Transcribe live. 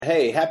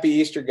Hey, happy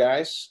Easter,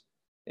 guys.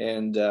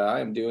 And I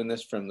am doing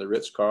this from the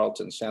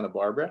Ritz-Carlton, Santa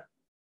Barbara.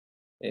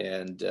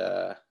 And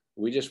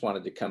we just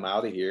wanted to come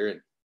out of here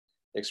and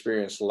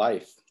experience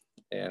life.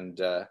 And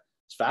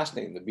it's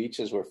fascinating. The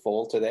beaches were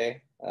full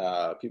today.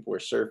 People were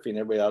surfing,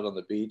 everybody out on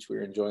the beach. We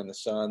were enjoying the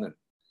sun.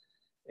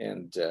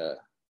 And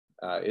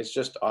it's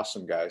just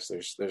awesome, guys.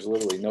 There's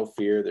literally no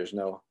fear. There's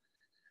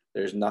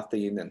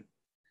nothing. And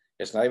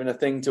it's not even a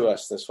thing to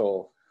us, this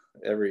whole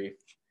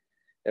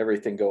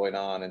everything going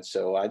on. And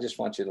so I just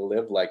want you to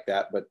live like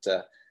that. But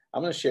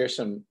I'm going to share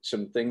some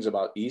things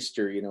about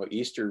Easter. You know,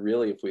 Easter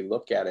really, if we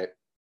look at it,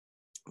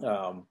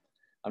 I'm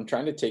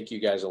trying to take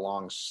you guys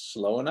along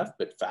slow enough,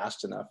 but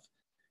fast enough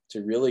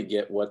to really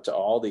get what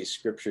all these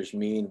scriptures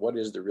mean. What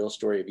is the real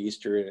story of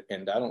Easter?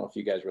 And I don't know if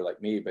you guys were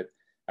like me, but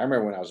I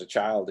remember when I was a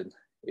child and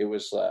it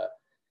was,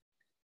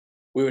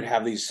 we would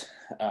have these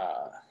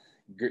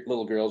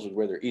little girls would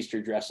wear their Easter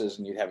dresses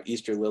and you'd have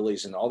Easter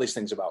lilies and all these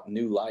things about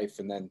new life.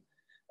 And then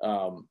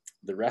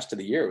the rest of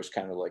the year was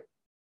kind of like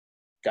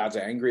God's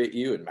angry at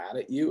you and mad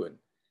at you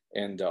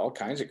and all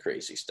kinds of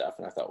crazy stuff.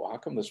 And I thought, well, how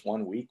come this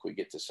one week we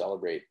get to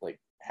celebrate like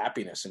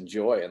happiness and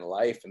joy and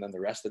life, and then the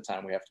rest of the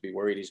time we have to be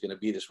worried he's going to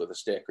beat us with a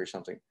stick or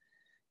something?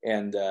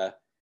 And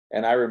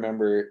I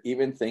remember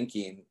even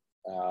thinking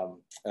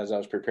as I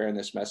was preparing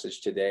this message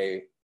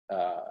today,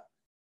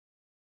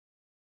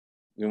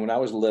 when I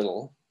was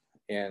little,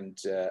 and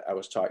I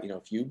was taught,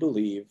 if you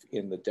believe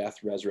in the death,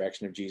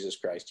 resurrection of Jesus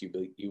Christ,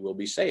 you will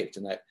be saved.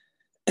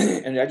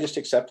 And I just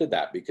accepted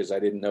that because I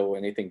didn't know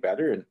anything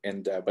better.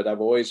 But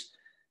I've always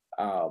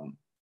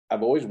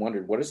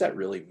wondered, what does that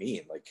really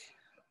mean? Like,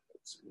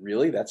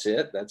 really, that's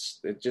it?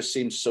 It just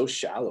seems so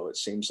shallow. It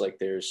seems like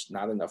there's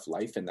not enough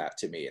life in that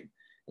to me. And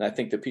I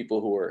think the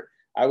people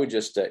I would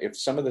just, if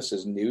some of this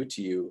is new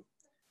to you,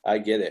 I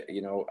get it.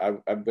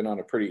 I've been on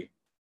a pretty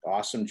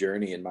awesome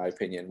journey, in my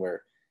opinion,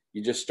 where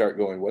you just start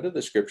going, what do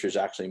the scriptures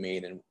actually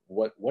mean? And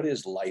what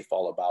is life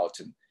all about?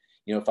 And,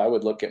 if I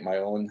would look at my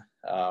own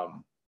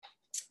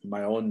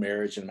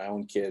marriage and my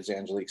own kids,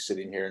 Angelique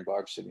sitting here and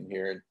Barb sitting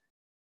here,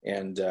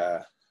 and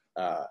the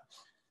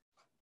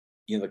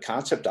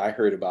concept I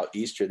heard about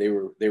Easter, they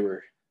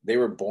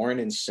were born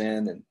in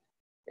sin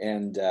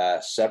and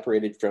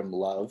separated from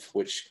love,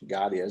 which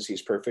God is.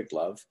 He's perfect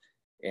love.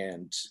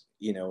 And,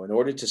 in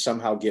order to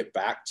somehow get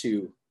back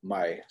to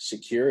my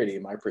security,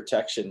 my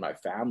protection, my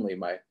family,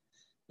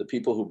 the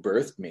people who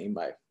birthed me,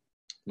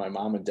 my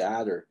mom and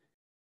dad, or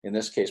in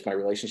this case, my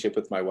relationship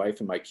with my wife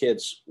and my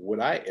kids, would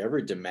I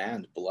ever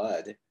demand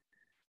blood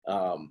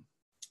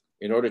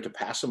in order to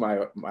pass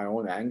my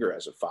own anger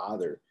as a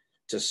father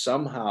to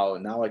somehow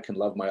now I can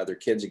love my other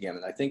kids again?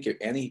 And I think if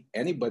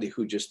anybody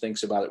who just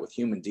thinks about it with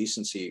human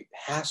decency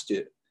has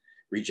to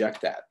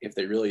reject that if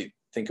they really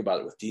think about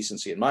it with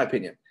decency, in my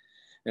opinion.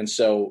 And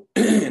so,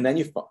 and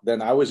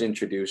then I was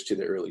introduced to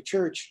the early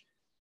church.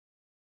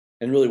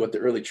 And really what the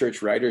early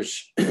church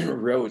writers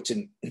wrote,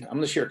 and I'm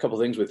going to share a couple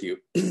things with you,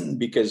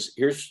 because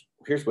here's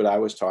what I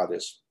was taught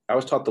is, I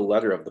was taught the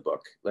letter of the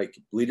book, like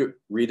read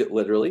it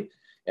literally,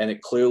 and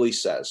it clearly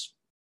says,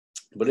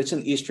 but it's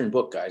an Eastern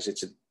book, guys.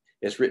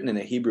 It's written in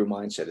a Hebrew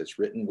mindset. It's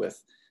written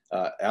with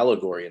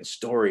allegory and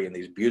story and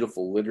these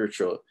beautiful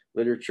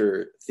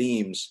literature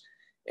themes.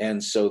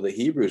 And so the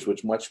Hebrews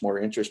was much more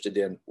interested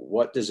in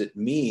what does it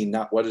mean,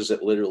 not what does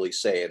it literally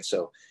say. And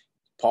so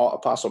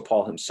Apostle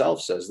Paul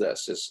himself says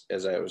this,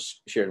 as I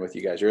was sharing with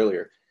you guys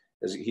earlier,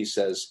 as he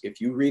says, if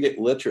you read it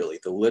literally,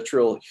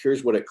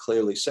 here's what it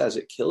clearly says,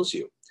 it kills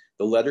you.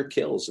 The letter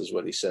kills is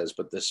what he says,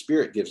 but the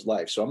spirit gives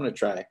life. So I'm going to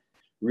try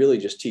really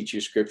just teach you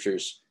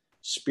scriptures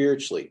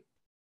spiritually.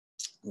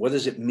 What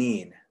does it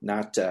mean?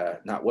 Not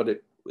what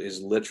it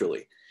is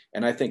literally.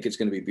 And I think it's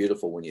going to be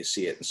beautiful when you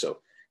see it. And so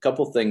a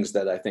couple things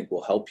that I think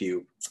will help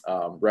you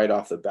right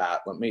off the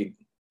bat. Let me,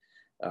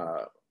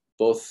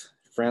 both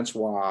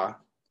Francois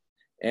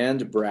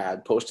and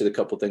Brad posted a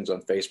couple things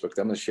on Facebook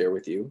that I'm going to share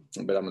with you,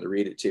 but I'm going to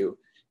read it too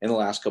in the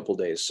last couple of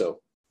days. So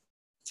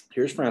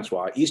here's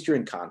Francois. Easter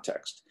in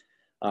context.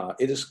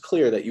 It is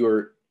clear that you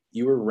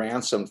were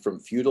ransomed from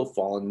feudal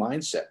fallen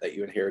mindset that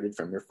you inherited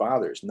from your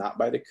fathers, not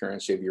by the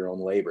currency of your own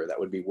labor.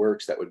 That would be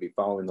works. That would be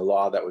following the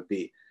law. That would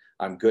be,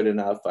 I'm good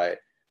enough.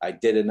 I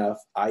did enough.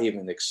 I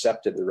even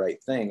accepted the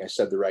right thing. I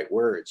said the right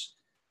words.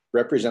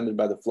 Represented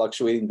by the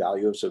fluctuating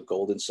values of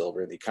gold and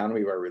silver and the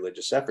economy of our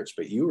religious efforts,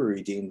 but you were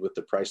redeemed with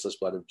the priceless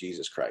blood of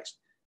Jesus Christ.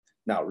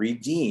 Now,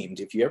 redeemed,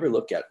 if you ever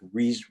look at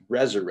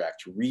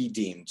resurrect,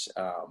 redeemed,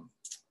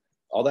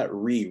 all that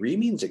re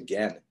means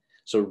again.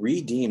 So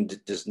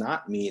redeemed does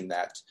not mean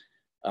that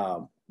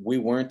we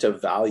weren't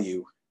of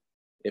value.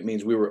 It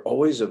means we were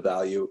always of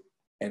value,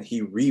 and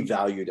he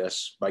revalued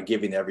us by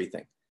giving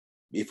everything.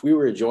 If we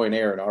were a joint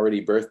heir and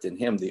already birthed in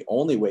him, the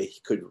only way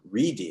he could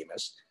redeem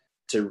us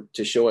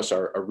to show us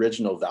our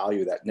original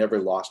value that never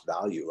lost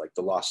value, like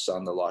the lost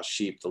son, the lost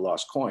sheep, the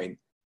lost coin,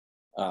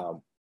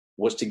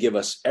 was to give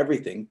us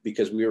everything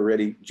because we were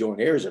already joint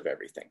heirs of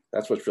everything.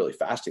 That's what's really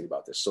fascinating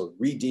about this. So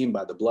redeemed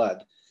by the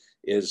blood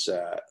is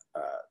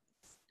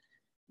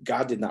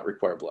God did not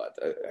require blood.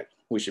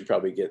 We should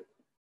probably get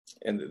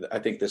And I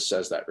think this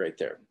says that right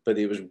there. But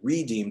he was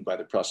redeemed by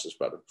the precious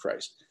blood of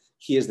Christ.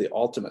 He is the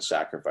ultimate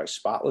sacrifice,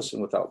 spotless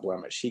and without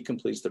blemish. He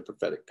completes the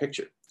prophetic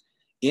picture.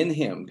 In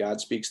him,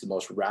 God speaks the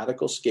most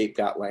radical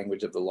scapegoat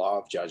language of the law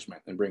of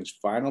judgment and brings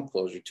final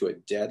closure to a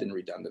dead and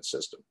redundant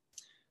system.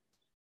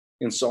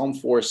 In Psalm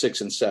 4,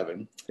 6, and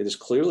 7, it is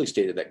clearly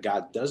stated that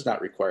God does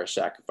not require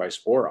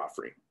sacrifice or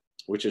offering,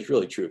 which is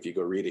really true if you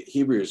go read it.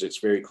 Hebrews, it's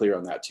very clear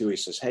on that too. He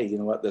says, hey, you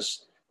know what,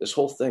 this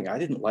whole thing, I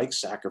didn't like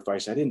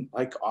sacrifice. I didn't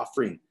like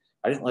offering.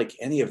 I didn't like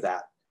any of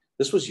that.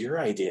 This was your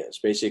idea, is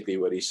basically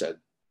what he said.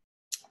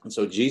 And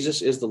so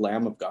Jesus is the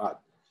Lamb of God.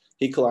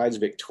 He collides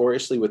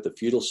victoriously with the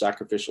feudal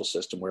sacrificial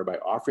system whereby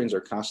offerings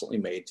are constantly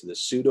made to the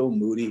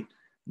pseudo-moody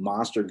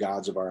monster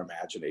gods of our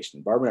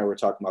imagination. Barbara and I were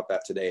talking about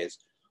that today. Is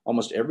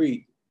almost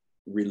every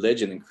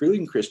religion,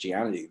 including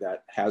Christianity,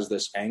 that has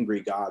this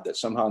angry God that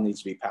somehow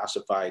needs to be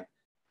pacified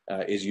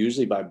is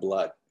usually by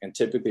blood and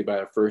typically by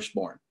a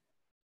firstborn.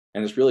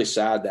 And it's really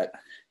sad that,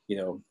 you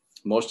know,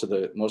 most of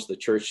the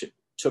church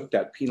took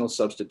that penal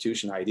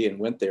substitution idea and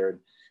went there. And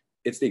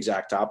it's the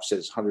exact opposite.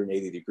 It's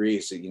 180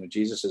 degrees. So, you know,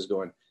 Jesus is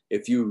going,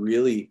 if you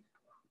really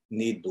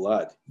need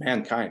blood,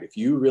 mankind, if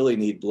you really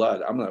need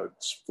blood, I'm going to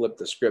flip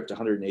the script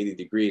 180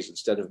 degrees.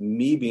 Instead of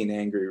me being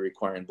angry,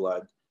 requiring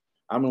blood,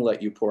 I'm going to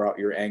let you pour out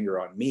your anger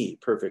on me,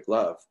 perfect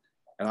love,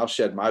 and I'll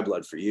shed my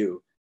blood for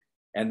you.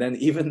 And then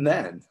even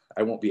then,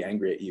 I won't be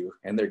angry at you.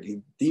 And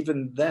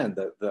even then,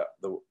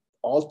 the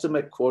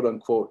ultimate quote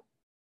unquote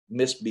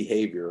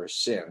misbehavior or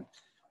sin,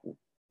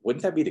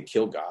 wouldn't that be to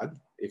kill God?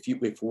 If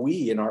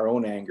we in our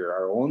own anger,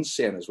 our own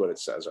sin is what it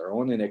says, our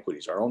own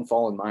iniquities, our own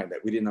fallen mind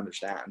that we didn't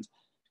understand,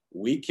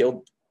 we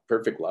killed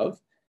perfect love.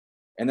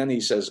 And then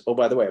he says, oh,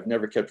 by the way, I've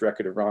never kept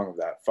record of wrong of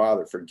that.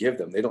 Father, forgive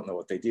them. They don't know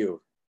what they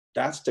do.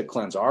 That's to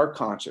cleanse our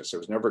conscience. It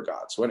was never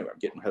God. So anyway, I'm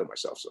getting ahead of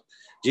myself. So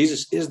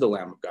Jesus is the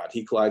Lamb of God.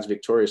 He collides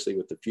victoriously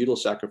with the feudal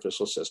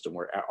sacrificial system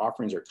where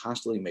offerings are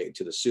constantly made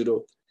to the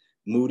pseudo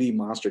moody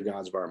monster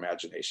gods of our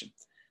imagination.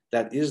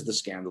 That is the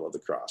scandal of the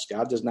cross.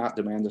 God does not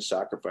demand a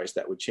sacrifice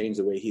that would change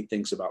the way he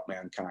thinks about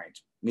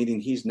mankind, meaning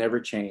he's never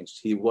changed.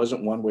 He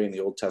wasn't one way in the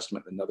Old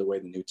Testament, another way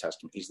in the New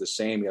Testament. He's the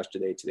same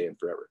yesterday, today, and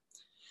forever.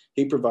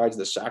 He provides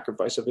the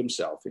sacrifice of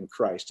himself in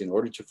Christ in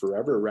order to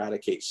forever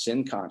eradicate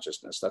sin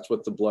consciousness. That's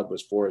what the blood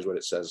was for, is what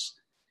it says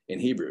in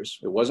Hebrews.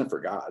 It wasn't for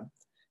God.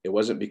 It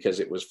wasn't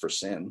because it was for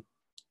sin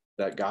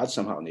that God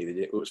somehow needed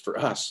it. It was for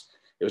us.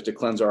 It was to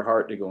cleanse our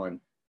heart, to go in.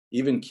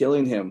 Even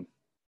killing him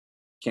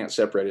can't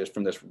separate us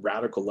from this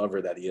radical lover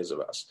that he is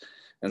of us.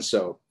 And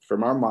so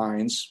from our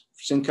minds,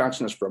 sin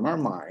consciousness from our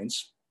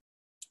minds,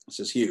 this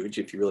is huge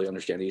if you really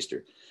understand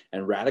Easter,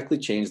 and radically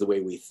change the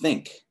way we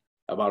think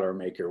about our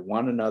maker,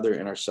 one another,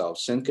 and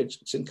ourselves. Sin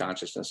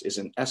consciousness is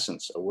in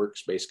essence a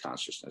works-based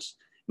consciousness,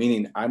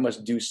 meaning I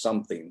must do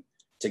something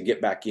to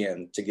get back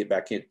in,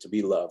 to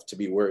be loved, to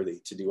be worthy,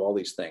 to do all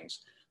these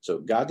things. So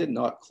God did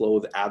not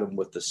clothe Adam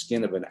with the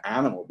skin of an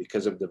animal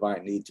because of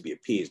divine need to be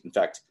appeased. In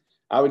fact,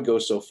 I would go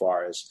so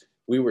far as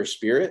we were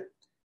spirit,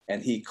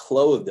 and he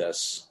clothed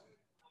us.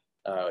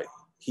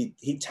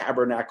 He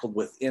tabernacled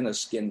within a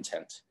skin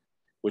tent,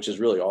 which is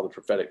really all the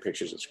prophetic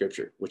pictures of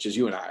Scripture, which is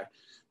you and I.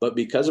 But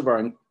because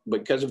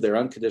of their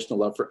unconditional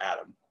love for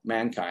Adam,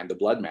 mankind, the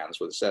blood man is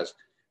what it says,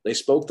 they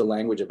spoke the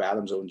language of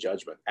Adam's own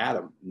judgment.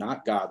 Adam,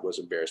 not God, was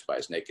embarrassed by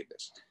his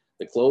nakedness.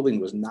 The clothing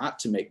was not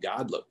to make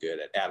God look good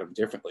at Adam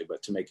differently,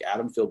 but to make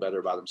Adam feel better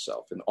about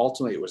himself. And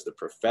ultimately, it was the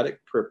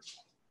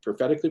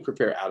prophetically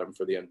prepare Adam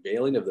for the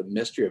unveiling of the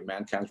mystery of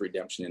mankind's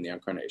redemption in the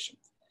incarnation.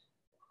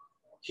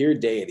 Here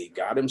deity,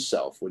 God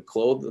himself, would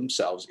clothe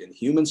themselves in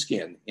human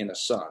skin in a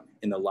son,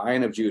 in the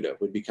Lion of Judah,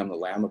 would become the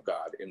Lamb of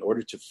God in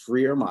order to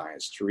free our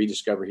minds to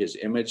rediscover his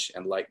image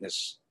and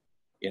likeness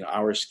in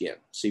our skin.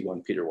 See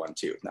 1 Peter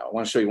 1:2. Now, I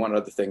want to show you one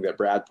other thing that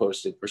Brad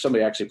posted, or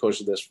somebody actually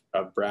posted this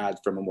of Brad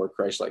from A More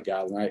Christ-Like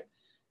God. And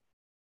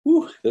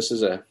this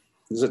is a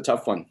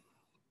tough one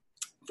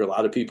for a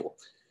lot of people.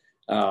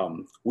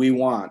 We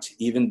want,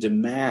 even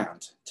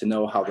demand, to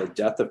know how the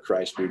death of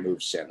Christ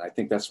removes sin. I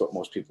think that's what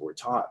most people were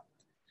taught.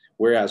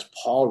 Whereas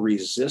Paul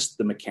resists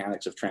the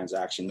mechanics of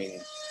transaction,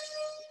 meaning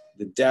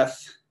the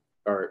death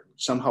or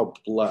somehow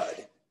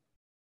blood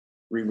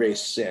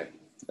erase sin.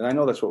 And I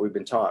know that's what we've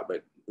been taught,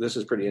 but this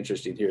is pretty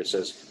interesting here. It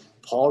says,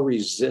 Paul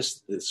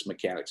resists this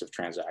mechanics of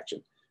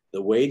transaction.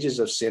 The wages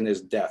of sin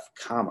is death,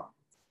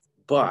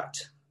 but,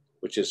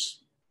 which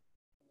is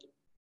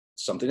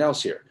something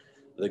else here,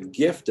 the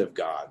gift of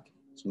God,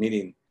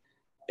 meaning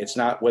it's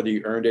not whether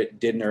you earned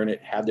it, didn't earn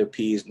it, had to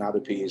appease, not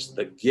appease.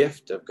 The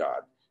gift of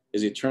God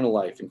is eternal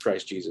life in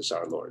Christ Jesus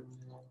our Lord.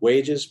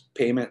 Wages,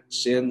 payment,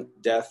 sin,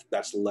 death,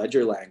 that's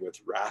ledger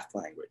language, wrath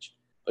language.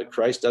 But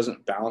Christ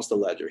doesn't balance the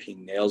ledger. He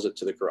nails it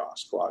to the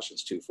cross,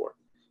 Colossians 2:4.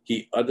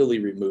 He utterly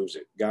removes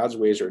it. God's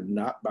ways are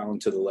not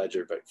bound to the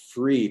ledger, but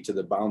free to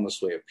the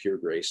boundless way of pure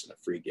grace and a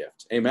free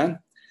gift. Amen?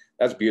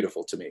 That's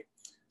beautiful to me.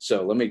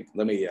 So let me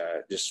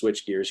just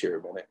switch gears here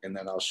a minute, and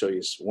then I'll show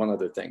you one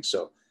other thing.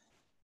 So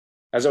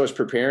as I was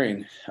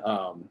preparing,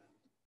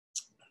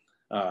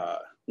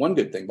 one one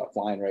good thing about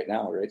flying right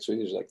now, right? So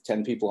there's like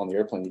 10 people on the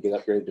airplane, you get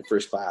upgraded to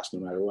first class no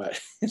matter what.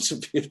 It's a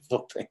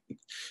beautiful thing.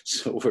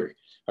 So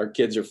our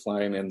kids are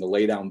flying in the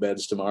lay down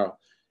beds tomorrow,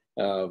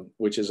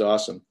 which is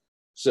awesome.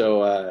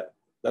 So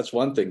that's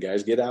one thing,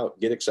 guys. Get out,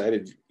 get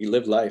excited. You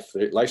live life.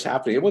 Life's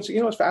happening. And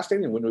what's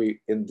fascinating when we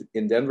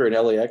in Denver and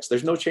LAX,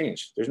 there's no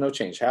change. There's no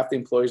change. Half the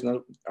employees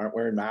aren't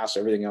wearing masks,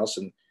 everything else.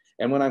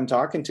 And when I'm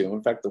talking to him,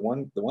 in fact, the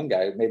one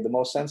guy made the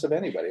most sense of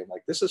anybody. I'm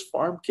like, this is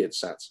farm kid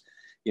sense.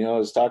 I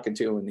was talking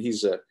to him,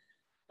 and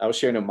I was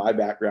sharing him my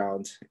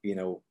background,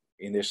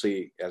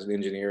 initially as an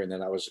engineer, and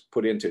then I was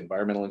put into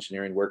environmental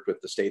engineering, worked with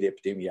the state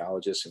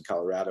epidemiologists in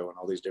Colorado and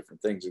all these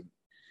different things.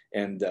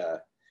 And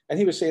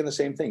he was saying the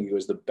same thing. He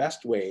goes, the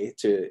best way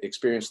to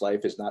experience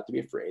life is not to be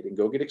afraid and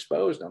go get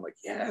exposed. And I'm like,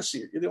 yes,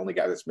 you're the only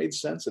guy that's made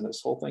sense in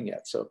this whole thing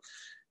yet. So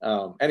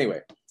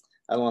anyway,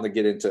 I don't want to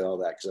get into all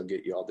that because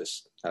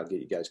I'll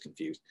get you guys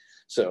confused.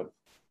 So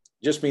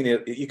just mean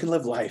you can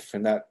live life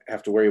and not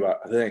have to worry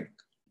about a thing.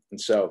 And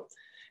so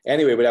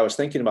anyway, what I was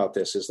thinking about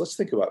this is, let's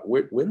think about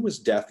when was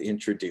death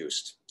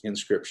introduced in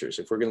scriptures?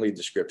 If we're going to lead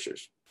the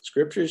scriptures,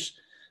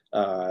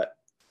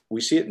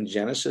 we see it in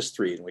Genesis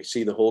 3, and we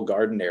see the whole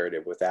garden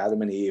narrative with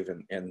Adam and Eve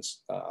and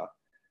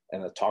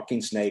a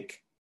talking snake,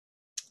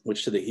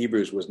 which to the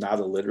Hebrews was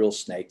not a literal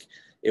snake.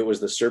 It was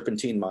the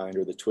serpentine mind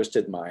or the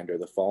twisted mind or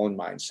the fallen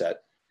mindset,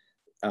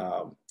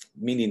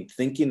 meaning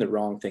thinking the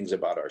wrong things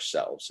about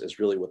ourselves is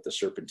really what the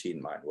serpentine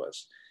mind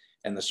was.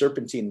 And the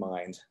serpentine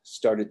mind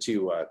started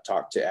to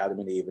talk to Adam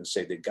and Eve and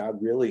say, did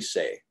God really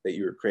say that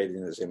you were created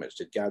in his image?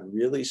 Did God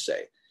really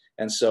say?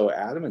 And so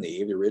Adam and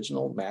Eve, the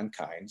original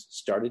mankind,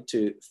 started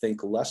to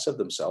think less of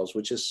themselves,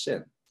 which is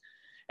sin.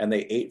 And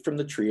they ate from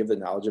the tree of the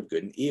knowledge of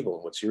good and evil.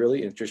 And what's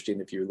really interesting,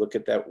 if you look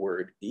at that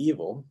word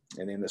evil,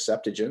 and in the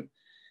Septuagint,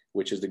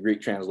 which is the Greek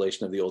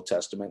translation of the Old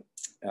Testament,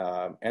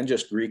 and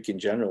just Greek in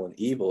general, and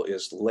evil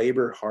is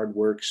labor, hard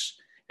works,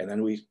 and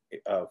then we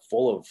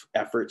full of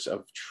efforts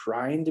of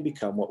trying to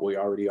become what we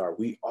already are.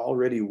 We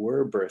already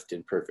were birthed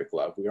in perfect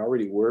love. We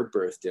already were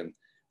birthed in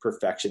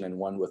perfection and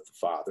one with the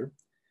Father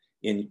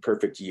in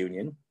perfect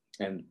union,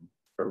 and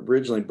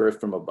originally birthed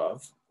from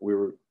above. We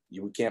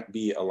can't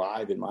be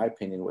alive, in my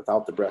opinion,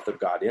 without the breath of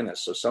God in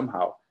us. So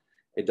somehow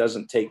it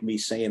doesn't take me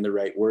saying the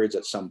right words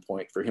at some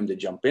point for him to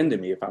jump into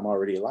me if I'm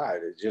already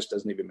alive. It just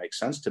doesn't even make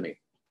sense to me.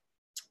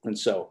 And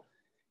so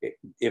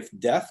if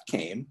death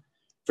came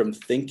from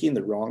thinking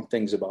the wrong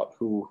things about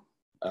who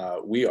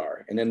we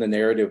are, and in the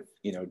narrative,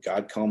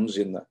 God comes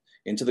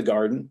into the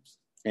garden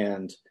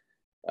and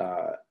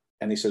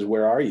he says,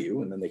 where are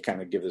you? And then they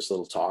kind of give this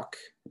little talk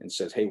and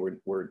says, hey,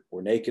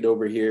 we're naked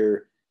over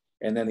here.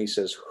 And then he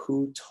says,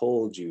 who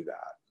told you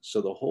that?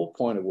 So the whole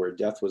point of where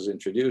death was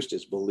introduced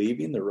is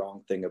believing the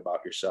wrong thing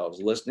about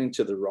yourselves, listening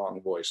to the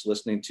wrong voice,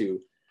 listening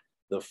to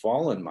the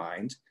fallen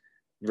mind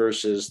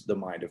versus the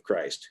mind of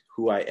Christ,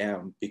 who I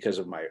am because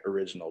of my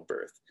original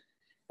birth.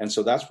 And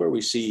so that's where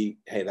we see,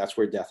 hey, that's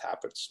where death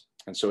happens.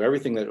 And so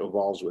everything that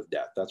evolves with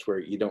death, that's where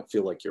you don't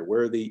feel like you're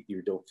worthy.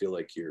 You don't feel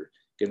like you're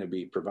going to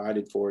be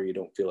provided for. You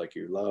don't feel like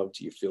you're loved.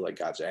 You feel like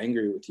God's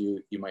angry with you.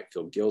 You might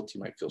feel guilt.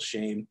 You might feel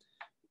shame,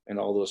 and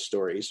all those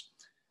stories.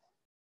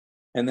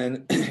 And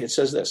then it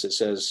says this, it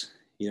says,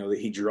 that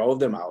he drove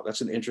them out.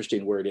 That's an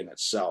interesting word in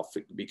itself,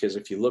 because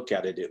if you look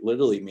at it, it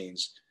literally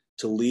means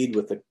to lead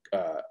with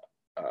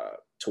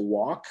to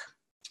walk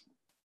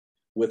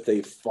with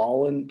a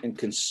fallen and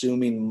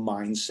consuming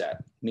mindset,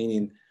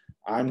 meaning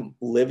I'm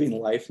living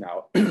life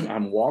now.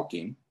 I'm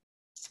walking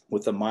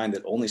with a mind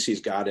that only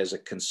sees God as a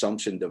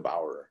consumption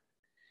devourer.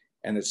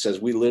 And it says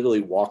we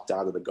literally walked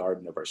out of the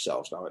garden of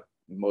ourselves. Now,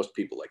 most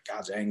people like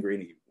God's angry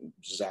and he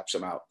zaps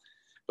them out,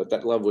 but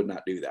that love would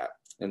not do that.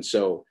 And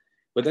so,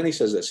 but then he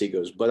says this, he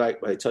goes, but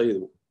I tell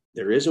you,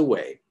 there is a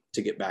way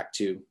to get back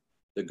to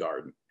the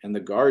garden. And the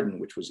garden,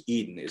 which was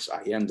Eden, is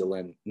Ayin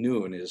Delen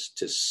Nun, is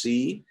to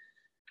see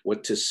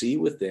what to see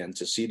within,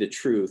 to see the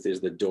truth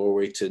is the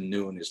doorway to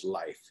Nun is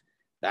life.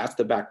 That's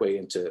the back way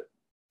into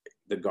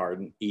the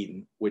garden,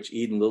 Eden, which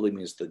Eden literally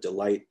means the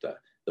delight,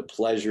 the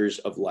pleasures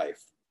of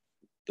life,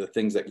 the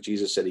things that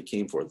Jesus said he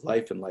came for,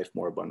 life and life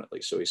more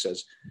abundantly. So he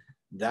says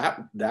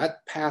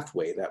that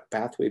pathway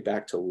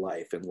back to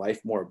life and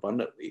life more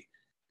abundantly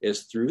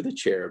is through the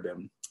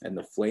cherubim and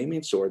the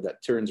flaming sword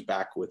that turns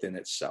back within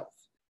itself.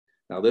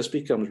 Now this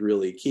becomes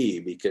really key,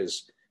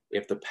 because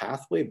if the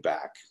pathway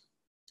back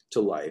to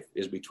life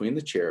is between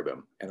the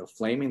cherubim and a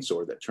flaming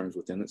sword that turns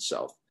within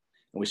itself,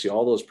 and we see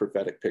all those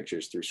prophetic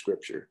pictures through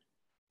scripture,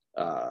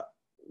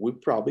 we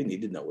probably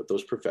need to know what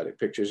those prophetic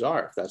pictures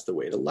are. If that's the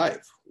way to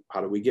life,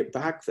 how do we get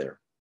back there?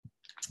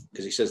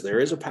 Because he says there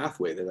is a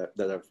pathway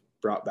that I've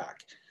brought back.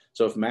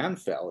 So if man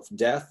fell, if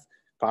death,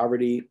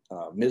 poverty,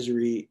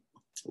 misery,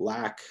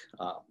 lack,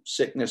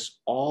 sickness,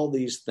 all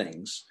these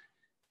things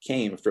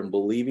came from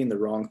believing the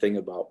wrong thing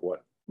about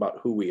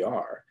who we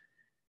are,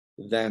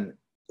 then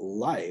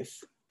life,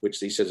 which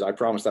he says, I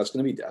promise that's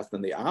going to be death.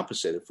 Then the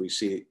opposite, if we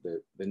see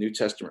the New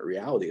Testament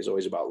reality is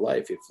always about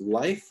life.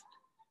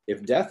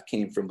 If death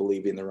came from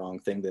believing the wrong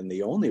thing, then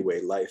the only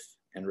way life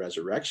and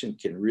resurrection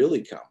can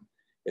really come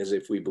is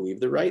if we believe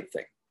the right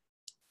thing.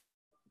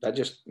 that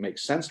just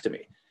makes sense to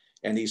me.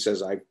 And he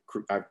says,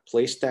 I've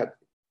placed that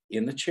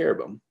in the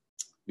cherubim,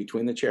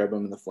 between the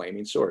cherubim and the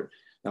flaming sword.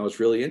 Now, it's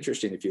really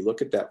interesting. If you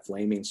look at that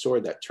flaming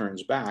sword that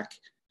turns back,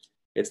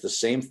 it's the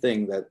same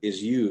thing that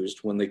is used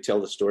when they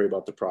tell the story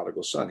about the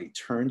prodigal son. He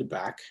turned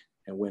back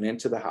and went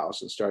into the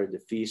house and started to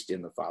feast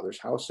in the father's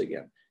house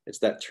again. It's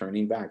that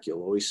turning back.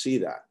 You'll always see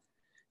that.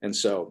 And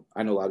so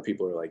I know a lot of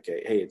people are like,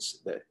 hey,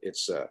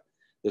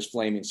 this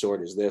flaming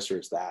sword is this or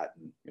it's that.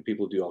 And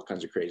people do all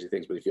kinds of crazy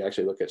things. But if you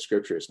actually look at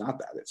scripture, it's not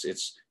that.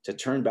 It's to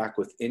turn back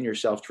within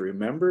yourself, to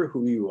remember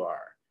who you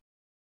are.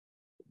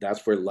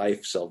 That's where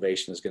life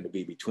salvation is going to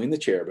be, between the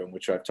cherubim,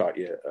 which I've taught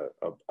you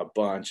a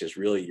bunch, is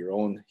really your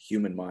own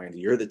human mind.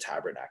 You're the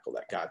tabernacle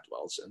that God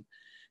dwells in.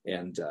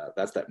 And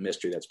that's that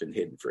mystery that's been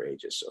hidden for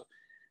ages. So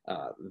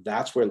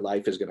that's where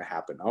life is going to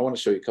happen. I want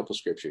to show you a couple of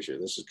scriptures here.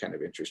 This is kind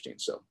of interesting.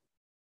 So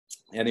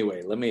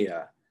anyway, let me,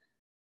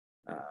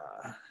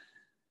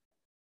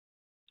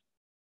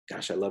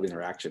 gosh, I love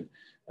interaction.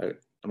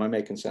 Am I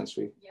making sense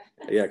for you?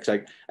 Yeah,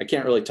 because I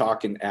can't really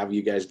talk and have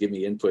you guys give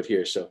me input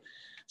here. So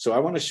I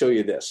want to show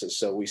you this.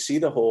 So we see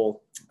the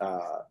whole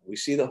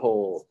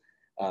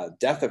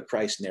death of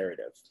Christ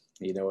narrative,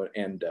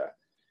 and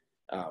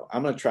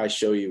I'm going to try to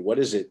show you what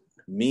does it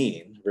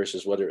mean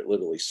versus what it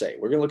literally say.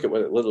 We're going to look at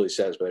what it literally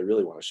says, but I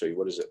really want to show you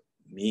what does it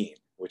mean,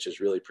 which is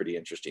really pretty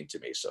interesting to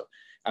me. So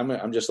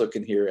I'm just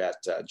looking here at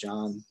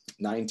John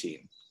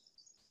 19,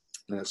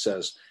 and it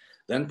says,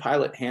 "Then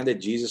Pilate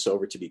handed Jesus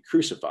over to be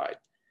crucified,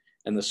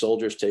 and the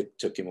soldiers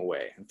took him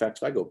away." In fact,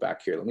 if I go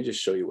back here, let me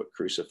just show you what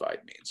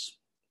crucified means.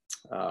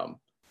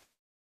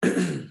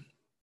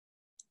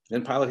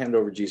 Then Pilate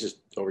handed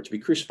Jesus over to be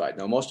crucified.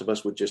 Now, most of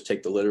us would just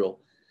take the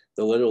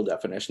literal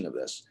definition of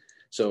this.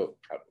 So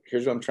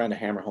here's what I'm trying to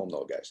hammer home,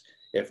 though, guys.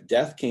 If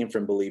death came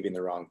from believing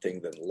the wrong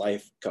thing, then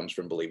life comes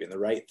from believing the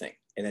right thing.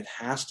 And it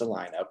has to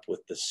line up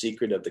with the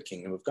secret of the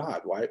kingdom of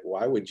God.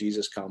 Why would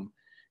Jesus come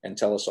and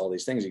tell us all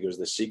these things? He goes,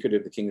 the secret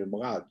of the kingdom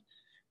of God.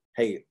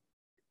 Hey,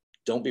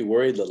 don't be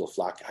worried, little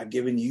flock. I've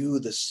given you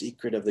the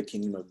secret of the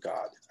kingdom of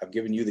God. I've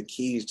given you the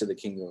keys to the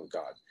kingdom of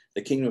God.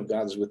 The kingdom of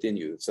God is within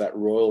you. It's that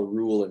royal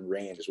rule and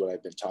reign is what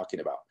I've been talking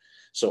about.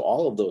 So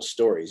all of those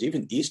stories,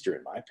 even Easter,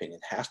 in my opinion,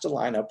 has to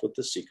line up with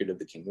the secret of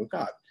the kingdom of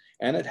God.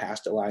 And it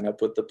has to line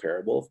up with the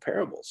parable of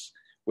parables,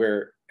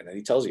 and then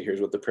he tells you,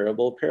 here's what the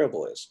parable of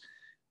parable is.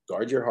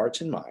 Guard your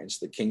hearts and minds.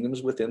 The kingdom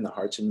is within the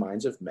hearts and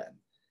minds of men.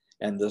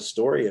 And the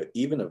story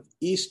even of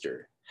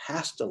Easter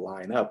has to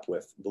line up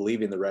with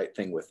believing the right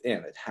thing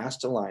within. It has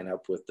to line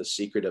up with the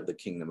secret of the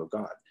kingdom of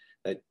God.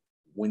 That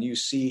when you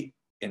see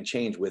and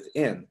change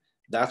within,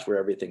 that's where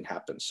everything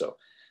happens. So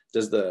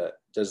does the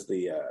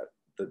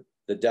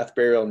death,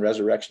 burial, and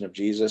resurrection of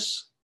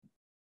Jesus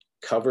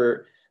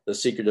cover the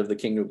secret of the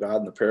kingdom of God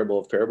and the parable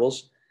of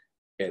parables?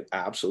 It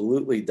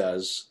absolutely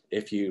does.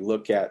 If you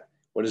look at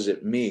what does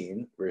it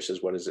mean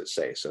versus what does it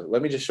say. So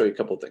let me just show you a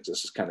couple of things.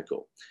 This is kind of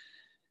cool.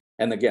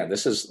 And again,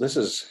 this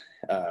is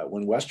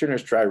when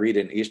Westerners try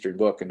reading an Eastern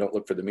book and don't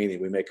look for the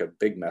meaning, we make a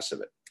big mess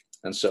of it.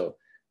 And so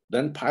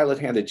then Pilate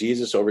handed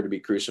Jesus over to be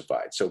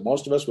crucified. So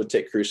most of us would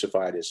take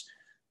crucified as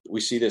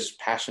we see this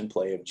passion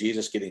play of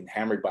Jesus getting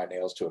hammered by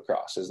nails to a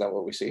cross. Is that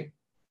what we see?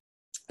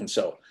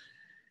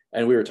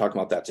 And we were talking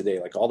about that today.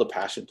 Like all the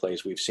passion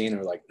plays we've seen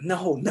are like,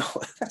 no,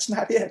 that's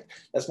not it.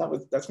 That's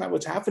not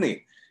what's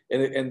happening.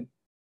 And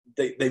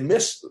they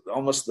miss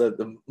almost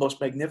the most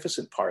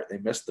magnificent part. They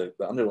miss the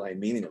underlying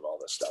meaning of all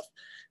this stuff.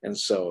 And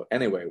so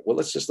anyway, well,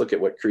 let's just look at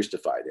what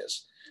crucified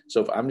is.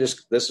 So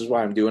this is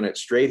why I'm doing it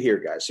straight here,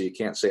 guys. So you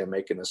can't say I'm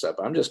making this up.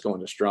 I'm just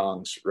going to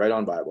Strong's right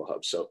on Bible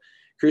Hub. So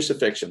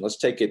crucifixion, let's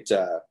take it.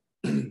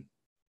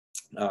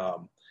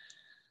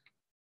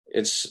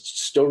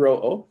 It's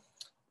storoo,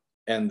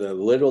 and the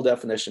literal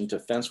definition: to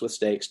fence with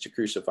stakes, to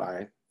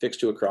crucify, fix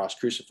to a cross,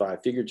 crucify,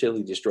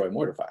 figuratively destroy,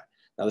 mortify.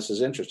 Now this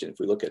is interesting. If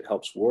we look at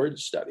Help's word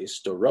studies,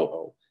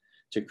 storoo,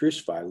 to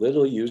crucify,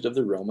 literally used of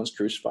the Romans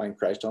crucifying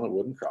Christ on a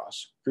wooden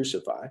cross.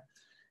 Crucify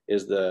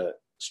is the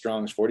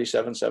Strong's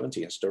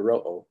 4717.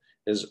 Storoo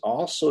is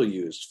also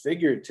used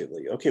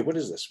figuratively. Okay, what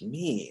does this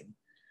mean?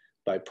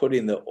 By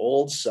putting the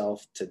old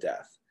self to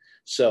death.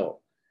 So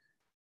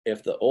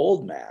if the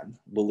old man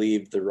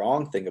believed the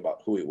wrong thing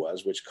about who he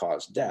was, which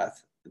caused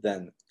death,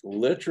 then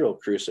literal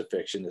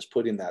crucifixion is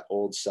putting that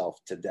old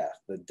self to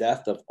death, the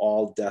death of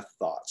all death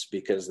thoughts,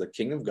 because the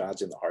kingdom of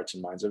God's in the hearts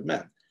and minds of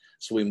men.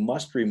 So we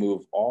must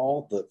remove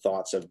all the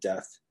thoughts of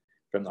death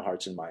from the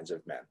hearts and minds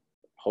of men.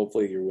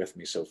 Hopefully you're with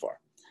me so far.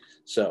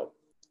 So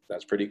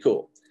that's pretty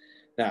cool.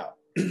 Now,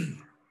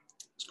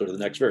 let's go to the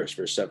next verse,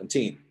 verse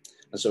 17.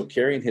 And so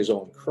carrying his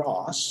own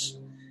cross,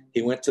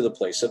 he went to the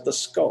place of the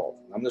skull.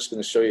 I'm just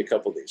going to show you a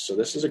couple of these. So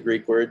this is a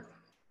Greek word,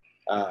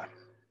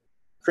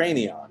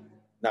 cranion.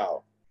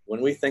 Now,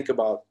 when we think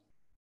about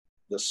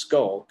the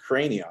skull,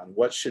 cranion,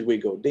 what should we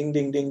go ding,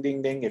 ding, ding,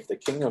 ding, ding? If the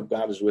kingdom of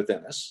God is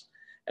within us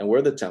and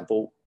we're the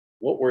temple,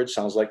 what word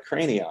sounds like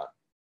cranion?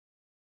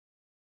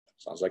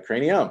 Sounds like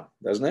cranium,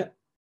 doesn't it?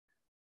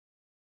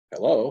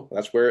 Hello,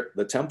 that's where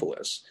the temple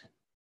is.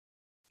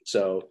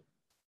 So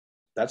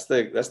That's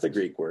the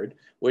Greek word,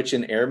 which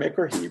in Aramaic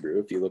or Hebrew,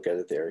 if you look at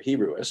it there,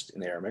 Hebrewist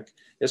in Aramaic,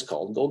 is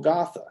called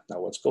Golgotha. Now,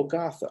 what's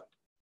Golgotha?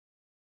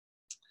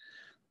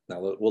 Now,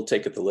 we'll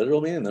take it the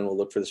literal meaning, and then we'll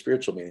look for the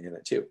spiritual meaning in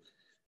it too.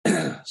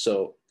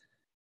 So,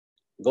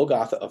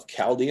 Golgotha of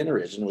Chaldean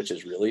origin, which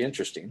is really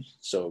interesting.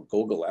 So,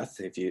 Golgoleth,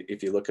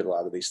 if you look at a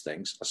lot of these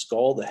things, a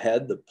skull, the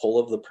head, the pole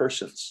of the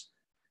persons.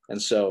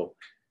 And so,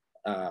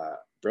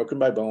 broken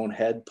by bone,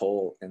 head,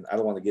 pole, and I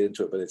don't want to get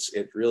into it, but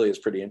it really is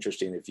pretty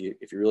interesting if you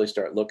really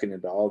start looking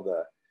into all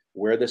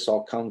where this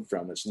all comes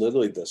from. It's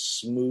literally the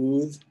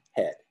smooth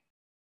head,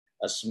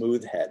 a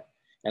smooth head.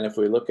 And if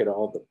we look at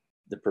all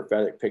the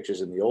prophetic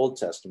pictures in the Old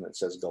Testament, it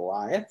says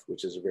Goliath,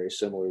 which is a very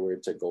similar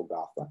word to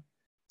Golgotha,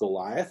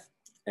 Goliath.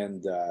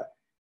 And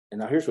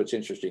now here's what's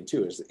interesting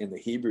too, is in the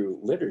Hebrew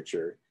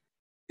literature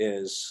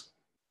is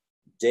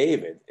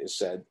David is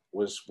said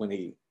was when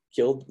he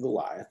killed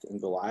Goliath,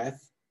 and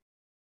Goliath,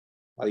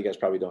 a lot of you guys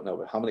probably don't know,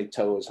 but how many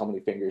toes, how many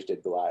fingers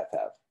did Goliath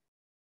have?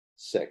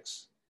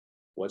 6.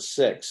 What's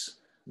 6?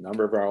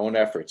 Number of our own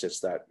efforts. It's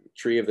that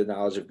tree of the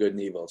knowledge of good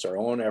and evil. It's our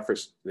own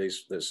efforts,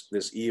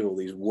 this evil,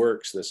 these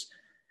works,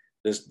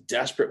 this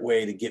desperate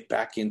way to get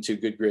back into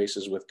good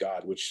graces with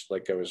God, which,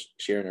 like I was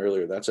sharing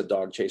earlier, that's a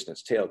dog chasing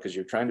its tail, because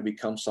you're trying to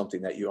become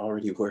something that you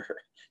already were.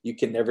 You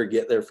can never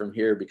get there from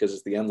here because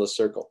it's the endless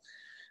circle.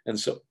 And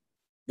so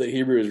the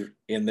Hebrews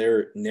in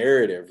their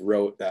narrative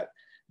wrote that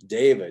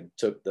David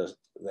took the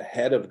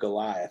head of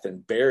Goliath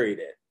and buried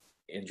it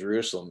in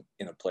Jerusalem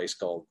in a place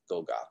called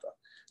Golgotha.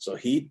 So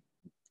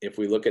if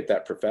we look at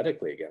that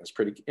prophetically again, it's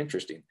pretty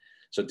interesting.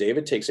 So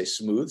David takes a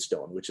smooth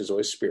stone, which is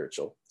always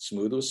spiritual.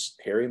 Smooth was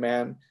hairy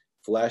man.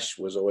 Flesh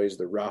was always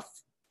the rough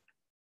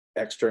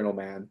external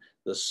man.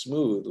 The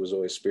smooth was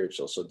always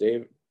spiritual. So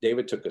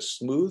David took a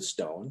smooth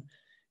stone,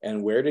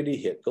 and where did he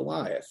hit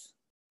Goliath?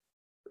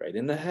 Right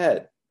in the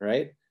head,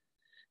 right?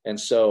 And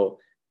so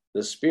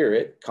the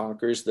spirit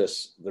conquers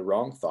the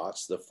wrong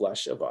thoughts, the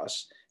flesh of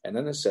us. And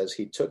then it says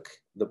he took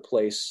the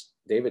place,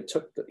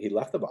 he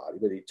left the body,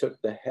 but he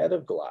took the head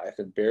of Goliath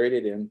and buried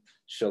it in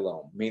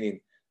Shalom,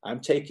 meaning I'm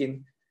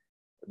taking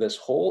this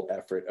whole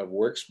effort of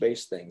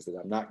works-based things that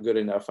I'm not good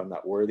enough, I'm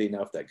not worthy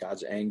enough, that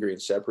God's angry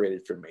and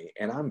separated from me,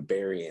 and I'm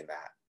burying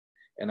that.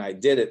 And I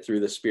did it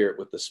through the spirit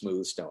with the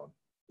smooth stone.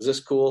 Is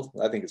this cool?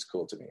 I think it's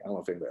cool to me. I don't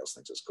know if anybody else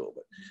thinks it's cool,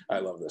 but I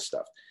love this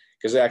stuff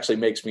because it actually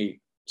makes me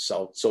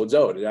so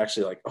dote. It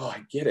actually like, oh,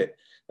 I get it.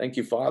 Thank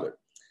you, Father.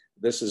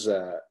 This is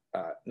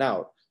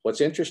now what's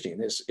interesting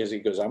is he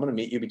goes, I'm going to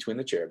meet you between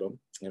the cherubim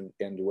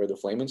and where the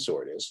flaming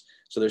sword is.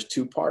 So there's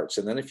 2 parts.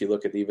 And then if you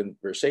look at even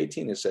verse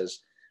 18, it says,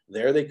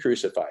 there they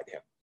crucified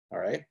him. All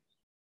right.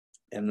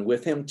 And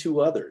with him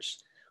 2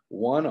 others,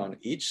 one on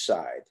each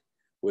side,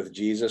 with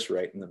Jesus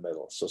right in the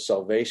middle. So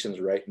salvation's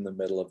right in the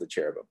middle of the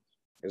cherubim.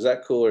 Is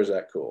that cool or is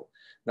that cool?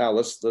 Now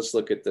let's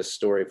look at this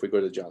story. If we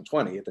go to John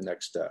 20 at the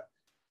next,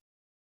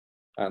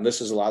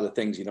 this is a lot of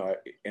things,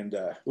 and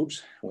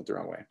oops, I went the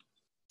wrong way.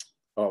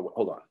 Oh,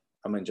 hold on.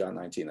 I'm in John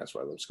 19. That's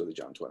why. Let's go to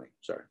John 20.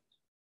 Sorry.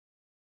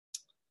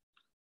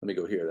 Let me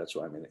go here. That's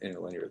why I'm in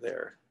interlinear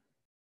there.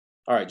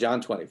 All right,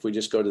 John 20. If we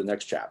just go to the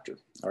next chapter,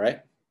 all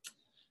right?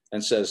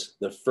 And says,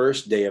 the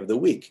first day of the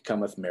week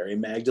cometh Mary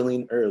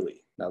Magdalene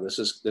early. Now, this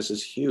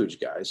is huge,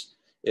 guys.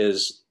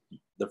 Is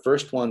the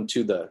first one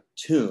to the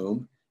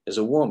tomb is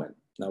a woman.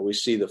 Now, we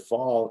see the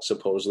fall,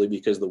 supposedly,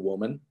 because the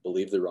woman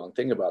believed the wrong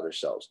thing about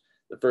herself.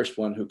 The first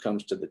one who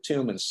comes to the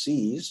tomb and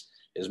sees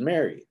is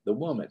Mary, the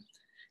woman.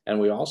 And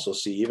we also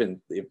see,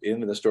 even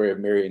in the story of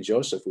Mary and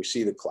Joseph, we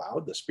see the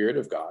cloud, the Spirit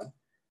of God,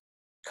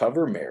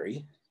 cover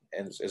Mary,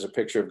 and as a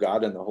picture of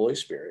God and the Holy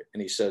Spirit.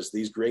 And he says,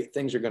 these great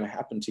things are going to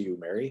happen to you,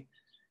 Mary.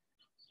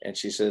 And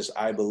she says,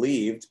 I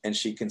believed, and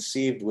she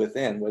conceived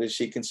within. What did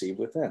she conceive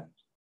within?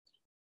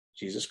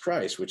 Jesus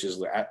Christ, which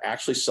is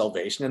actually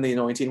salvation and the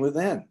anointing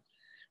within.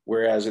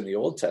 Whereas in the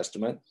Old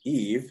Testament,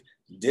 Eve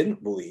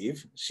didn't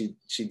believe. She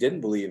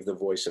didn't believe the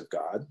voice of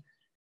God,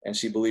 and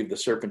she believed the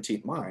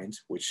serpentine mind,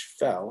 which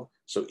fell.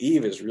 So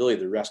Eve is really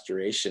the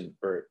restoration,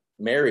 or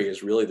Mary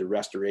is really the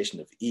restoration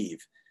of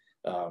Eve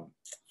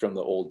from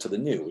the old to the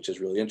new, which is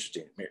really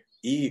interesting.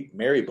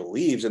 Mary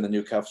believes in the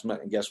new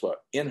covenant, and guess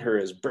what? In her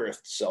is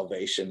birthed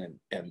salvation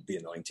and the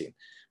anointing,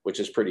 which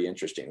is pretty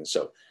interesting. And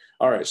so,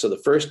 all right, so the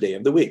first day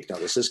of the week. Now,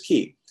 this is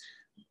key.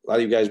 A lot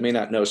of you guys may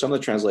not know. Some of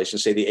the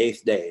translations say the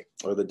 8th day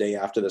or the day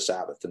after the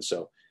Sabbath. And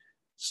so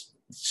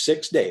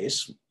 6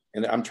 days,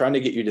 and I'm trying to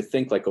get you to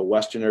think like a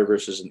Westerner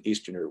versus an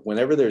Easterner.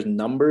 Whenever there's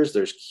numbers,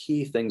 there's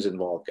key things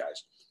involved,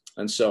 guys.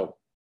 And so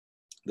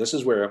this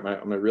is where I'm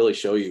going to really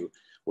show you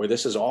where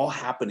this is all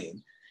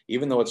happening,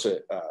 even though it's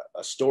a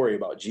story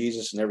about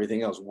Jesus and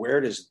everything else.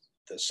 Where does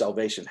the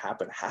salvation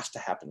happen? It has to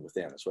happen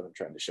within. That's what I'm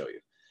trying to show you.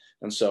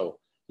 And so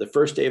the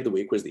first day of the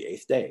week was the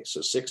 8th day. So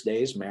 6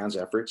 days, man's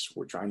efforts.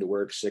 We're trying to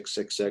work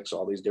 666,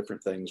 all these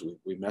different things.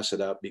 We mess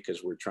it up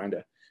because we're trying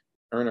to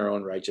earn our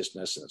own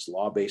righteousness, and it's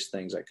law-based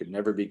things. I could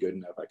never be good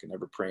enough. I could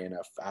never pray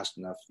enough, fast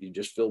enough. You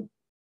just feel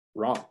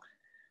wrong.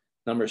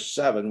 Number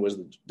 7 was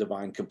the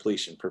divine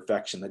completion,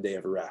 perfection, the day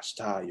of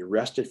rest. You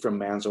rested from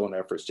man's own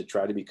efforts to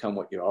try to become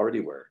what you already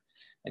were.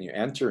 and you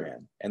enter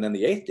in. And then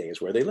the 8th day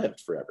is where they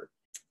lived forever.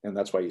 And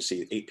that's why you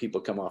see 8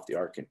 people come off the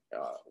ark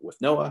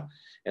with Noah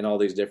and all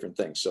these different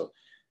things. So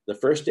the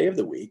first day of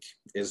the week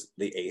is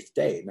the 8th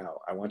day. Now,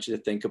 I want you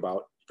to think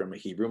about from a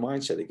Hebrew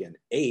mindset again.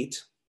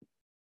 8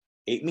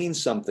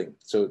 means something.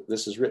 So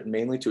this is written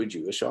mainly to a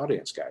Jewish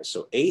audience, guys.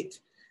 So 8,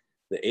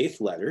 the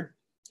 8th letter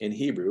in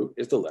Hebrew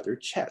is the letter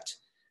Chet.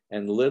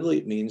 And literally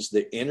it means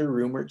the inner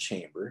room or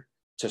chamber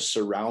to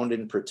surround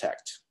and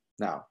protect.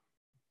 Now,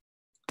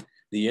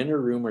 the inner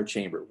room or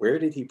chamber, where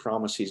did he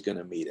promise he's going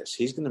to meet us?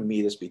 He's going to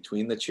meet us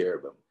between the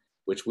cherubim,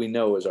 which we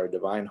know is our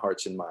divine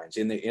hearts and minds,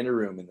 in the inner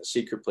room, in the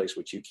secret place,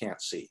 which you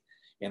can't see,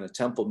 in a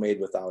temple made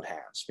without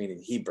hands, meaning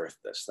he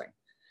birthed this thing.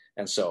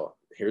 And so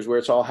here's where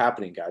it's all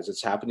happening, guys.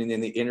 It's happening in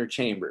the inner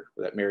chamber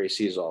that Mary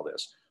sees all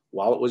this.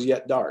 While it was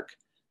yet dark,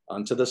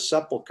 unto the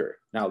sepulcher.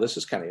 Now, this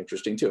is kind of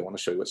interesting, too. I want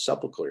to show you what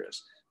sepulcher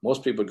is.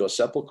 Most people go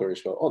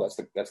sepulchers, go, oh,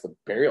 that's the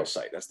burial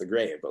site. That's the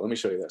grave. But let me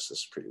show you this.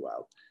 This is pretty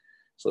wild.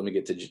 So let me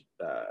get to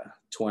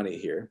 20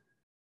 here.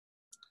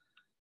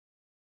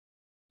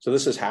 So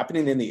this is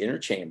happening in the inner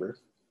chamber.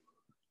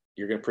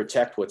 You're going to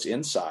protect what's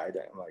inside.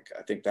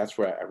 I think that's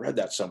where I read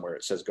that somewhere.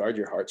 It says, guard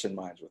your hearts and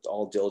minds with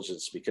all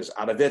diligence, because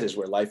out of it is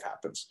where life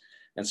happens.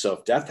 And so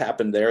if death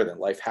happened there, then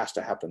life has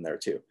to happen there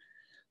too.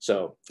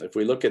 So if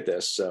we look at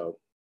this, so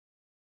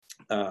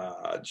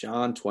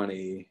John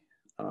 20,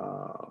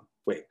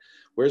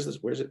 where's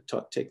it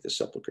take the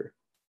sepulcher?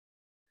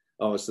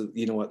 Oh, it's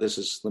you know what, this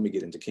is, let me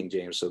get into King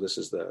James. So this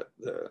is let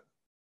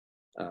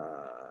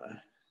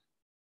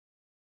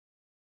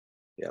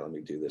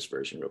me do this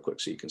version real quick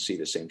so you can see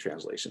the same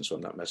translation, so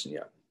I'm not messing you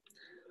up.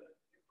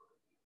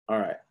 All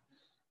right.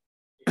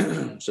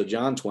 So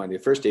John 20,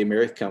 the first day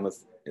Mary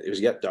cometh, it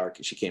was yet dark,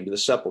 and she came to the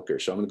sepulcher.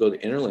 So I'm going to go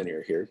to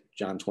interlinear here,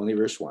 John 20,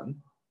 verse 1.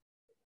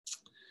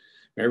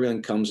 Mary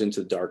then comes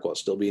into the dark while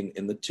still being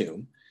in the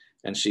tomb,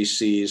 and she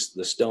sees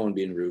the stone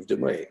being removed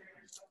away.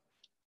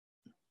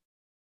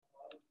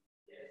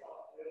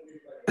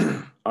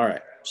 All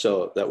right,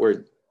 so that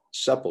word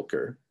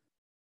sepulcher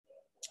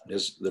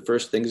is, the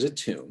first thing is a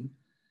tomb,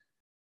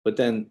 but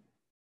then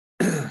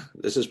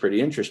this is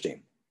pretty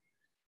interesting.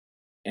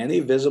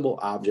 Any visible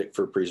object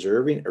for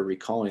preserving or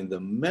recalling the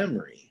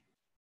memory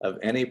of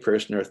any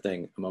person or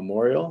thing, a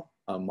memorial,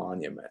 a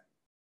monument,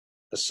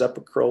 a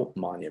sepulchral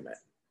monument.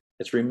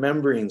 It's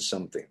remembering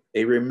something,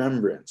 a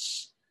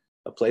remembrance,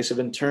 a place of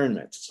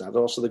internment. It's not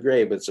also the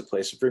grave, but it's a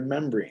place of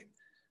remembering.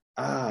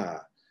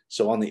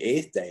 So on the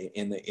 8th day,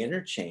 in the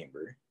inner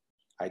chamber,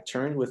 I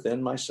turned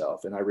within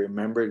myself and I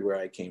remembered where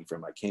I came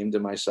from. I came to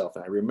myself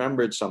and I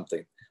remembered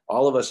something.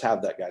 All of us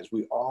have that, guys.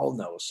 We all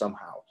know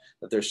somehow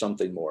that there's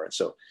something more. And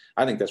so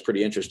I think that's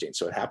pretty interesting.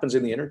 So it happens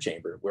in the inner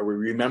chamber where we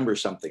remember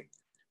something.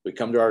 We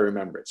come to our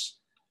remembrance.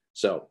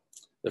 So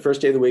the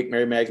first day of the week,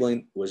 Mary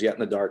Magdalene was yet in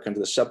the dark unto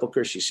the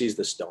sepulchre. She sees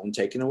the stone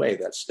taken away.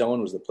 That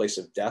stone was the place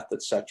of death,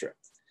 etc.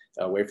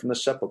 Away from the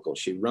sepulchre.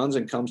 She runs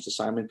and comes to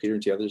Simon Peter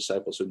and to the other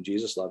disciples whom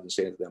Jesus loved, and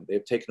saying to them, they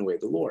have taken away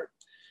the Lord.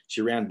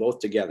 She ran both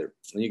together.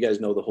 And you guys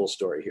know the whole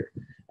story here.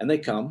 And they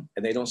come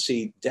and they don't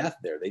see death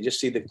there. They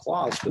just see the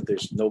claws, but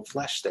there's no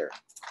flesh there.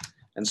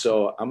 And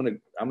so I'm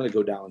gonna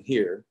go down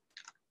here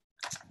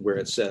where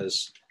it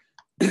says,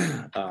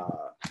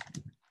 all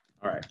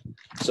right.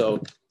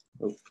 So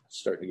it's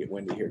starting to get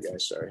windy here,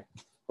 guys. Sorry.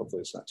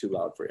 Hopefully it's not too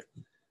loud for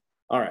you.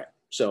 All right.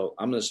 So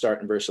I'm going to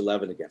start in verse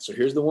 11 again. So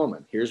here's the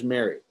woman. Here's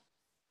Mary.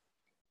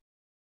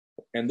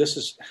 And this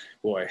is,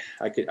 boy,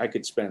 I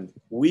could spend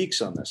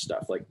weeks on this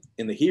stuff. Like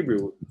in the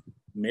Hebrew,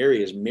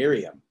 Mary is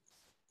Miriam.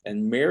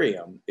 And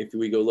Miriam, if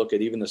we go look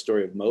at even the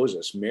story of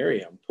Moses,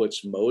 Miriam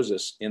puts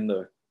Moses in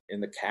the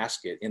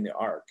casket, in the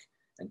ark,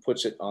 and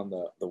puts it on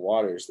the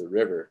waters, the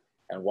river,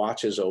 and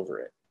watches over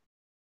it.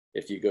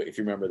 If you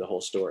remember the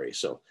whole story.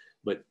 So,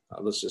 but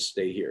let's just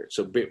stay here.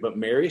 So, but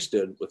Mary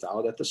stood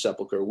without at the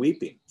sepulchre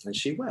weeping, and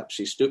she wept.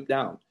 She stooped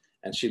down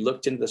and she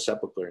looked into the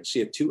sepulchre and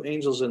see 2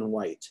 angels in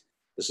white.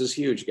 This is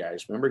huge,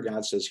 guys. Remember,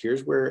 God says,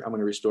 here's where I'm going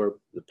to restore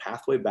the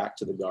pathway back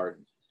to the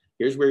garden.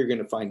 Here's where you're going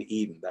to find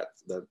Eden, that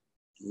the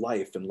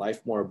life and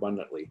life more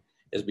abundantly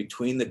is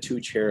between the 2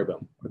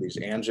 cherubim, or these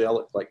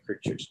angelic-like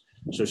creatures.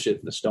 So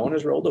the stone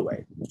is rolled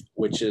away,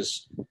 which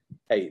is,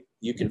 hey,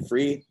 you can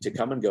free to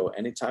come and go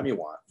anytime you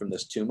want from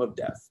this tomb of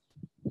death.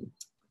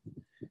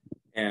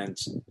 And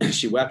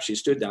she wept. She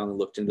stood down and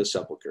looked into the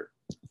sepulchre.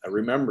 A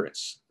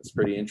remembrance. That's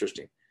pretty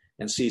interesting.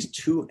 And sees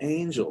 2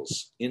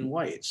 angels in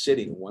white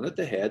sitting, one at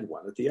the head,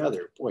 one at the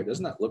other. Boy,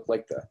 doesn't that look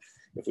like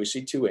if we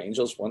see 2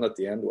 angels, one at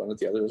the end, one at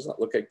the other, doesn't that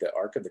look like the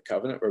Ark of the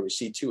Covenant where we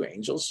see 2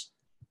 angels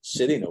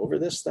sitting over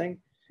this thing?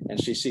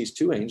 And she sees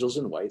 2 angels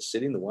in white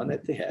sitting, the one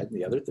at the head and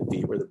the other at the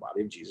feet where the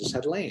body of Jesus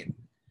had lain.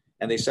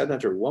 And they said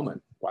unto her,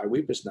 woman, why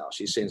weepest thou?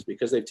 She says,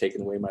 because they've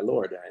taken away my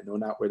Lord, and I know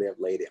not where they have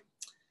laid him.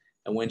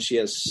 And when she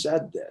has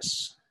said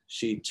this,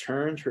 she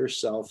turned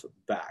herself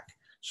back.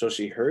 So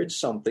she heard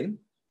something.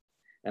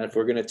 And if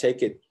we're going to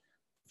take it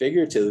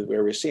figuratively,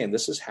 where we're seeing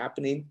this is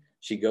happening,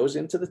 she goes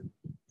into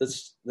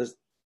the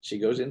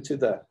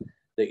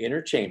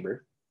inner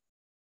chamber,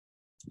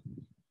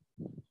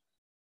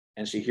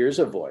 and she hears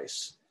a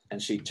voice,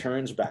 and she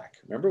turns back.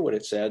 Remember what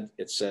it said?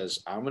 It says,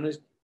 I'm going to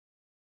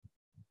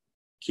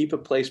keep a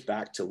place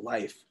back to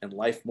life and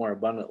life more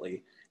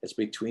abundantly. It's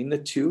between the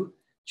two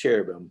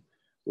cherubim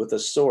with a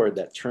sword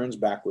that turns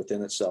back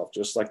within itself,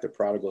 just like the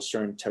prodigal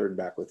son turned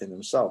back within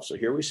himself. So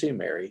here we see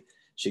Mary.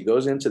 She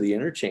goes into the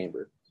inner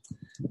chamber,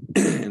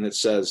 and it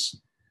says,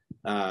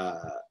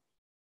 verse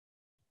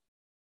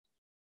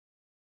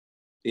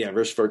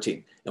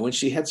 14. And when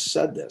she had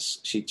said this,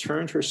 she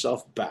turned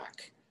herself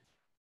back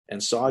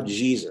and saw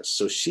Jesus.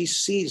 So she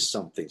sees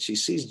something. She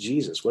sees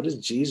Jesus. What does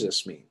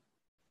Jesus mean?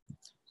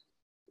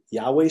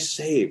 Yahweh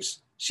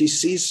saves. She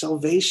sees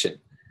salvation.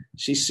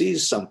 She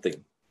sees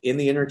something in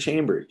the inner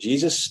chamber.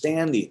 Jesus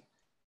standing.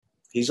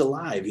 He's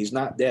alive. He's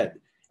not dead.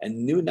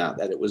 And knew not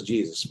that it was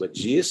Jesus. But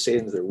Jesus said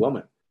unto the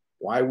woman,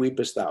 why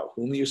weepest thou?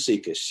 Whom you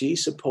seekest? She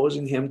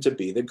supposing him to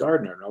be the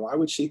gardener. Now, why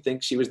would she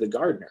think she was the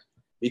gardener?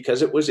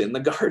 Because it was in the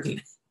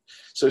garden.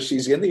 So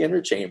she's in the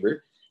inner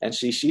chamber, and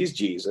she sees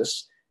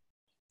Jesus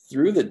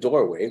through the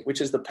doorway, which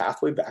is the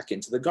pathway back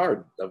into the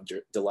garden of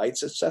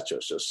delights,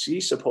 etc. So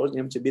she supposing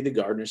him to be the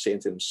gardener,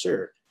 saying to him,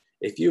 Sir,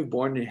 if you have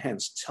borne him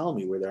hence, tell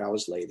me where thou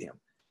hast laid him,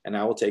 and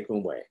I will take him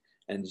away.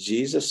 And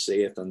Jesus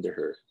saith unto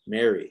her,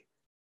 Mary.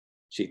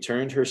 She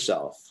turned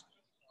herself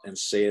and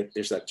saith,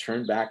 there's that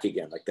turn back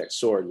again, like that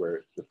sword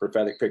where the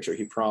prophetic picture,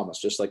 he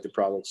promised, just like the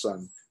prodigal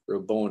son,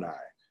 Rabboni,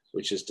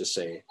 which is to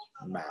say,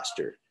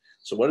 master.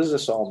 So what does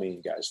this all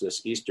mean, guys?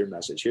 This Easter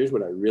message. Here's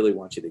what I really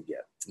want you to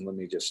get. And let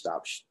me just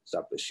stop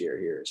the share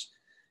here.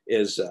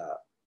 Is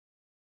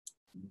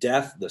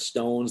death, the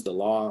stones, the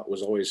law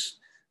was always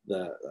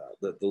the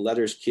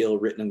letters kill,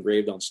 written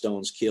engraved on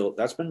stones kill.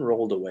 That's been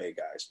rolled away,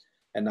 guys.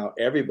 And now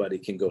everybody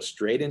can go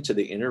straight into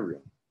the inner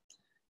room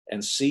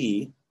and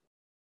see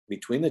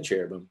between the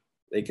cherubim.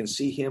 They can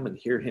see him and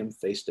hear him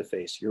face to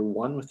face. You're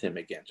one with him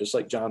again, just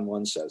like John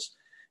 1 says.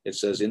 It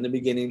says, in the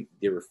beginning,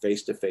 they were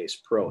face to face,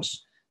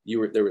 pros.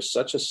 There was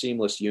such a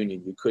seamless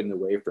union, you couldn't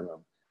away from him.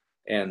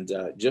 And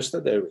just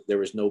that there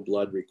was no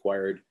blood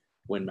required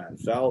when man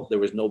fell, there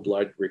was no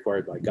blood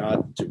required by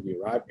God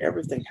to arrive.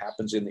 Everything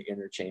happens in the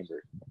inner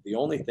chamber. The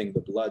only thing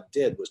the blood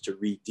did was to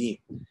redeem,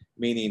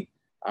 meaning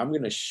I'm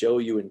going to show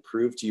you and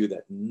prove to you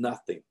that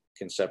nothing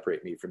can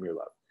separate me from your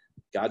love.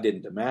 God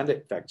didn't demand it.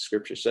 In fact,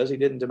 Scripture says he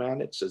didn't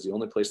demand it. It says the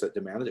only place that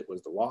demanded it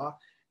was the law.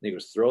 And he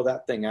was throw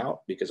that thing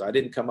out because I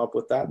didn't come up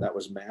with that. That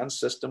was man's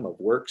system of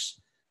works.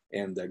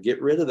 And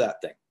get rid of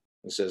that thing.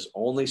 It says,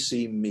 only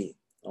see me,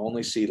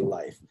 only see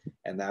life.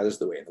 And that is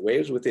the way. And the way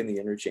is within the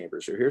inner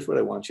chamber. So here's what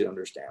I want you to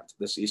understand.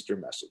 This Easter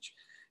message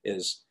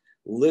is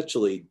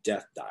literally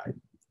death died.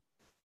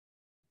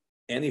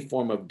 Any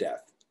form of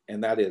death.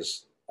 And that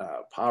is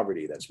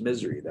poverty, that's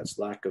misery, that's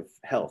lack of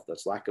health,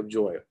 that's lack of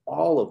joy.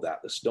 All of that,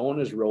 the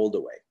stone is rolled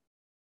away.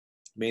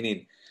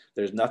 Meaning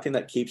there's nothing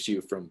that keeps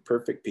you from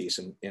perfect peace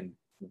and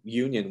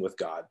union with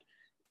God.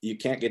 You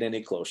can't get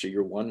any closer.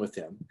 You're one with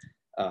him.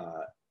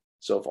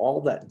 So if all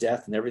that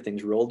death and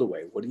everything's rolled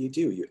away, what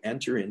do? You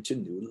enter into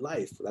new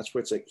life. That's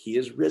where it's like he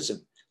is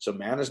risen. So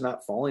man is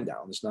not falling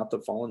down. It's not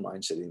the fallen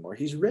mindset anymore.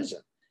 He's risen.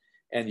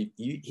 And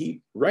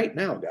he right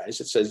now,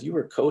 guys, it says you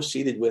are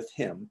co-seated with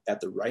him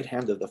at the right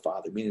hand of the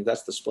Father, meaning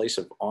that's this place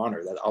of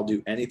honor that I'll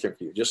do anything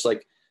for you. Just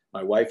like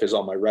my wife is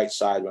on my right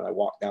side when I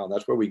walk down.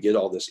 That's where we get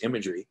all this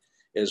imagery,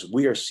 is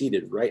we are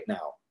seated right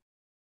now.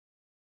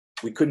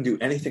 We couldn't do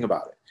anything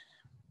about it.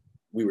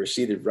 We were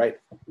seated right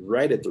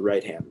at the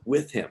right hand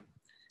with him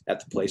at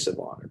the place of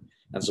honor.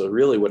 And so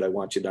really what I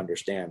want you to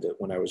understand, that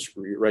when I was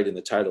writing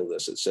the title of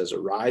this, it says,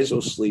 Arise, O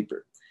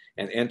sleeper,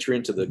 and enter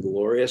into the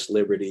glorious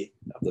liberty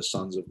of the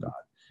sons of God.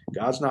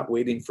 God's not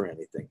waiting for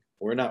anything.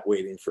 We're not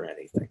waiting for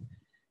anything.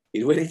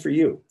 He's waiting for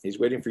you. He's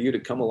waiting for you to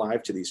come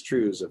alive to these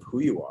truths of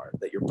who you are,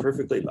 that you're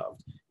perfectly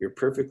loved, you're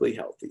perfectly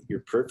healthy, you're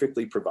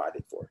perfectly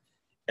provided for.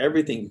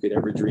 Everything you could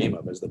ever dream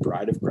of as the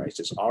bride of Christ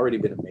has already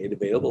been made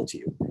available to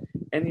you,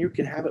 and you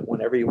can have it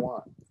whenever you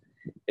want.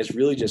 It's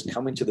really just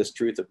coming to this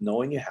truth of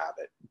knowing you have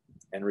it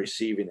and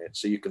receiving it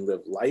so you can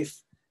live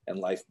life and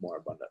life more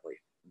abundantly.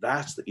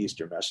 That's the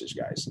Easter message,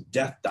 guys.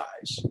 Death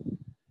dies.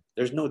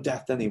 There's no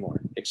death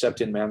anymore,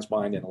 except in man's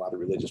mind in a lot of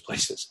religious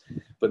places.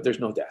 But there's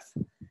no death.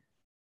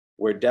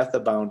 Where death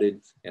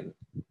abounded and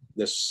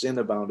the sin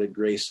abounded,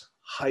 grace,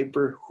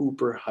 hyper,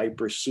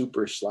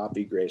 super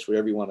sloppy grace,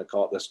 whatever you want to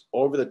call it, this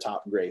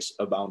over-the-top grace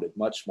abounded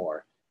much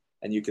more,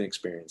 and you can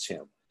experience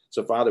him.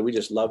 So, Father, we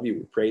just love you.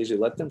 We praise you.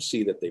 Let them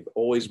see that they've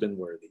always been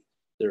worthy.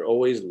 They're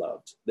always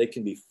loved. They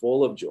can be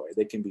full of joy.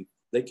 They can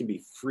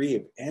be free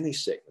of any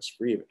sickness,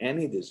 free of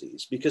any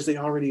disease, because they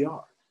already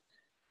are.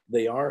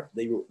 They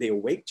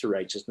awake to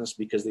righteousness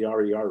because they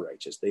already are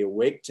righteous. They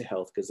awake to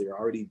health because they're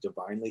already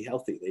divinely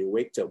healthy. They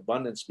awake to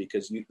abundance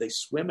because they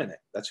swim in it.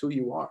 That's who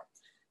you are.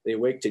 They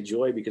awake to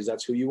joy because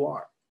that's who you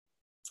are.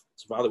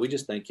 So, Father, we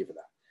just thank you for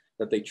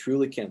that they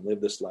truly can live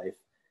this life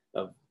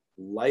of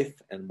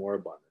life and more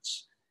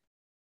abundance.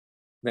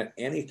 That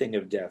anything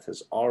of death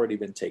has already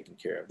been taken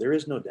care of. There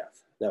is no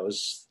death. That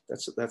was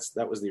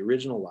the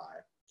original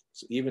lie.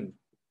 So even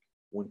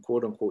when,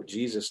 quote unquote,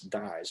 Jesus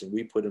dies and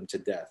we put him to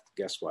death,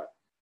 guess what?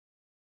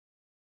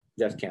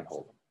 Death can't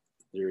hold him.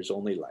 There is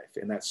only life.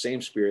 And that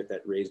same Spirit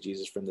that raised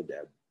Jesus from the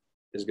dead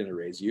is going to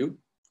raise you,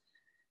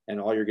 and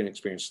all you're going to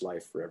experience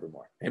life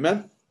forevermore.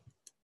 Amen?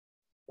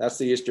 That's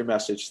the Easter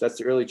message. That's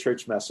the early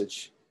church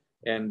message.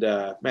 And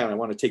man, I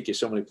want to take you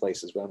so many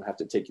places, but I'm going to have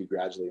to take you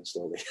gradually and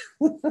slowly.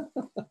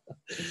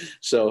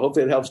 So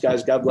hopefully it helps,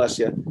 guys. God bless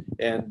you.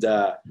 And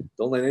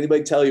don't let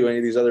anybody tell you any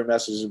of these other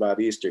messages about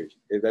Easter.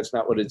 That's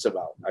not what it's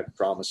about. I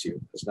promise you.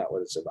 That's not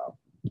what it's about.